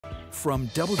From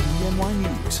WENY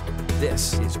News,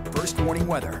 this is First Warning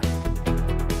Weather.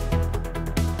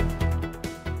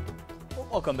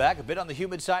 Welcome back. A bit on the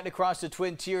humid side across the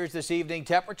Twin Tiers this evening.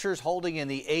 Temperatures holding in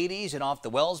the 80s, and off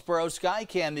the Wellsboro sky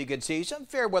cam you can see some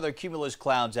fair weather cumulus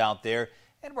clouds out there,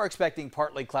 and we're expecting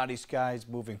partly cloudy skies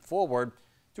moving forward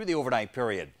through the overnight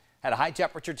period. Had a high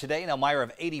temperature today in Elmira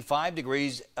of 85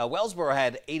 degrees. Wellsboro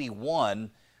had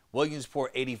 81.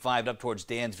 Williamsport 85, up towards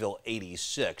Dansville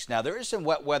 86. Now there is some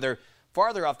wet weather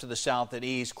farther off to the south and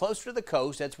east, closer to the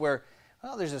coast. That's where,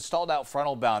 well, there's a stalled out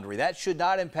frontal boundary. That should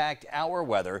not impact our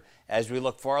weather as we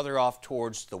look farther off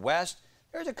towards the west.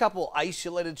 There's a couple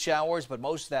isolated showers, but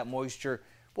most of that moisture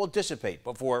will dissipate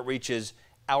before it reaches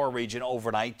our region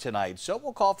overnight tonight. So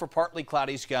we'll call for partly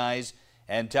cloudy skies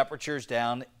and temperatures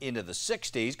down into the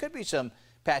 60s. Could be some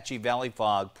patchy valley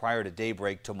fog prior to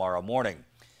daybreak tomorrow morning.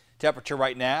 Temperature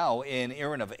right now in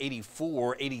Erin of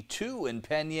 84, 82 in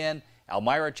Penn,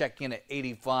 Elmira checking in at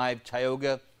 85,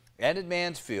 Tioga, and in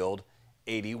Mansfield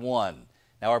 81.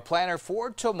 Now our planner for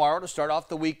tomorrow to start off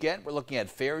the weekend, we're looking at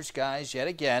fair skies yet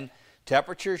again.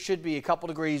 Temperatures should be a couple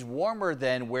degrees warmer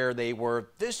than where they were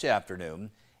this afternoon.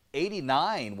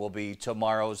 89 will be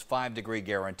tomorrow's 5-degree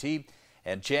guarantee,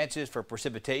 and chances for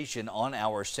precipitation on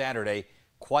our Saturday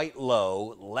quite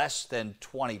low, less than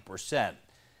 20%.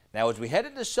 Now, as we head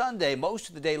into Sunday, most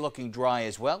of the day looking dry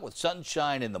as well, with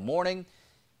sunshine in the morning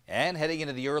and heading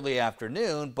into the early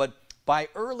afternoon. But by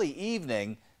early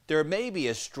evening, there may be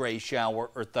a stray shower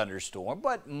or thunderstorm,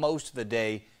 but most of the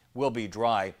day will be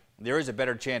dry. There is a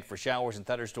better chance for showers and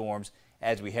thunderstorms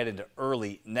as we head into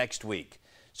early next week.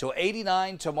 So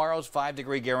 89 tomorrow's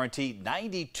 5-degree guarantee,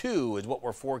 92 is what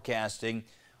we're forecasting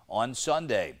on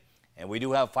Sunday. And we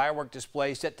do have firework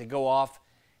display set to go off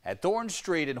at Thorn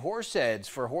Street in Horseheads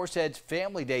for Horseheads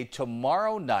Family Day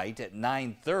tomorrow night at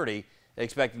 9:30.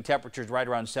 Expecting temperatures right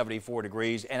around 74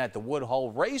 degrees. And at the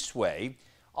Woodhull Raceway,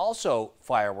 also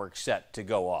fireworks set to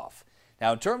go off.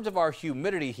 Now, in terms of our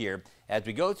humidity here, as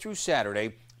we go through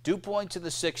Saturday, dew points in the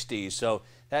 60s. So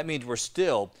that means we're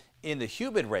still in the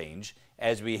humid range.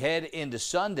 As we head into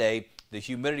Sunday, the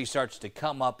humidity starts to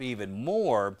come up even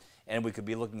more, and we could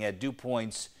be looking at dew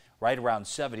points right around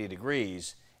 70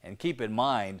 degrees. And keep in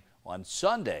mind, on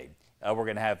Sunday, we're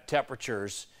going to have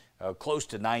temperatures close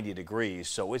to 90 degrees,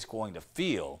 so it's going to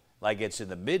feel like it's in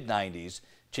the mid-90s.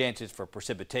 Chances for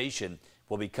precipitation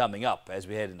will be coming up as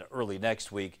we head into early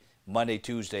next week, Monday,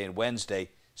 Tuesday, and Wednesday.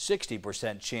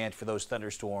 60% chance for those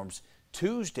thunderstorms.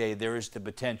 Tuesday, there is the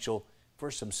potential for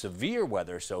some severe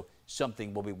weather, so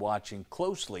something we'll be watching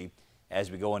closely as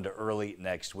we go into early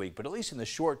next week. But at least in the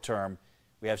short term,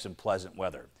 we have some pleasant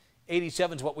weather.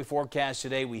 87 is what we forecast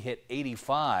today. We hit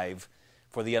 85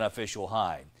 for the unofficial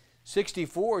high.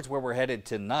 64 is where we're headed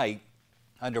tonight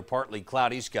under partly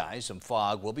cloudy skies. Some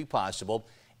fog will be possible.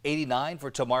 89 for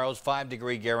tomorrow's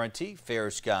 5-degree guarantee. Fair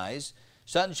skies.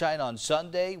 Sunshine on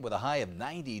Sunday with a high of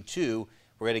 92.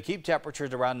 We're going to keep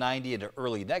temperatures around 90 into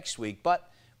early next week,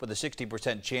 but with a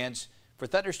 60% chance for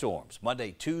thunderstorms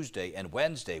Monday, Tuesday, and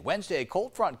Wednesday. Wednesday, a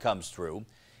cold front comes through,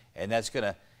 and that's going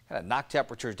to kind of knock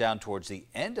temperatures down towards the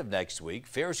end of next week.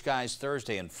 Fair skies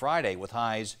Thursday and Friday with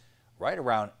highs right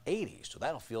around 80, so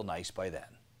that'll feel nice by then.